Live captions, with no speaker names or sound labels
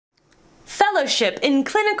Fellowship in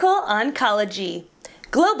Clinical Oncology.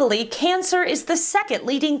 Globally, cancer is the second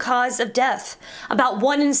leading cause of death. About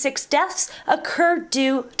 1 in 6 deaths occur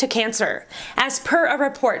due to cancer. As per a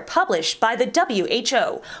report published by the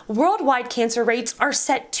WHO, worldwide cancer rates are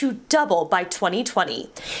set to double by 2020.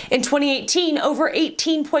 In 2018, over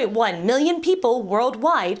 18.1 million people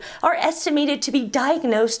worldwide are estimated to be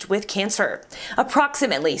diagnosed with cancer.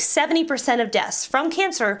 Approximately 70% of deaths from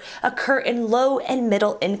cancer occur in low and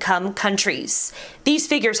middle income countries. These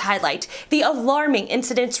figures highlight the alarming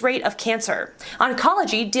incidence rate of cancer.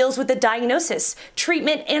 Oncology deals with the diagnosis,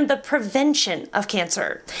 treatment, and the prevention of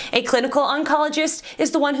cancer. A clinical oncologist is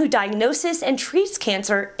the one who diagnoses and treats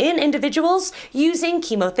cancer in individuals using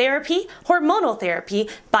chemotherapy, hormonal therapy,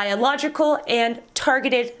 biological, and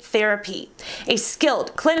targeted therapy. A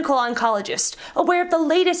skilled clinical oncologist, aware of the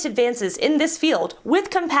latest advances in this field with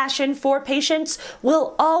compassion for patients,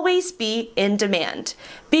 will always be in demand.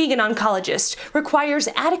 Being an oncologist requires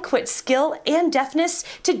adequate skill and deftness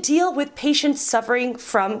to deal with patients suffering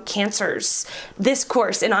from cancers. This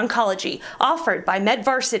course in oncology, offered by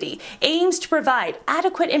Medvarsity, aims to provide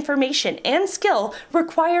adequate information and skill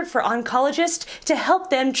required for oncologists to help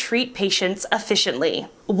them treat patients efficiently.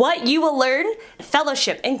 What you will learn: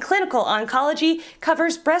 Fellowship in Clinical Oncology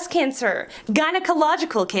covers breast cancer,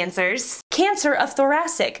 gynecological cancers, cancer of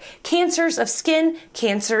thoracic, cancers of skin,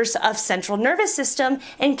 cancers of central nervous system,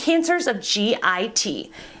 and cancers of GIT.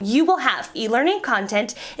 You will have e-learning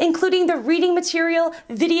content, including the reading material,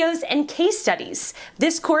 videos, and case studies.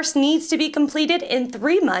 This course needs to be completed in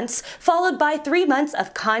 3 months, followed by 3 months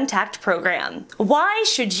of contact program. Why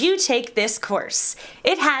should you take this course?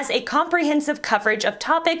 It has a comprehensive coverage of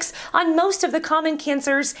topics on most of the common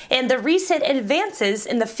cancers and the recent advances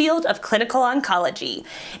in the field of clinical oncology.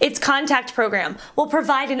 Its contact program will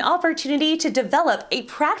provide an opportunity to develop a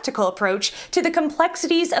practical approach to the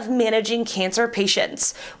complexities of managing cancer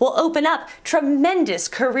patients. Will open up tremendous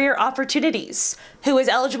career opportunities. Who is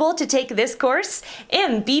eligible to take this course?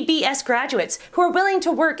 MBBS graduates who are willing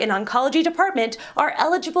to work in oncology department are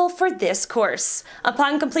eligible for this course.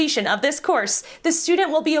 Upon completion of this course, the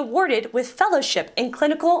student will be awarded with Fellowship in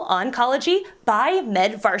Clinical Oncology by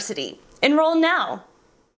Medvarsity. Enroll now.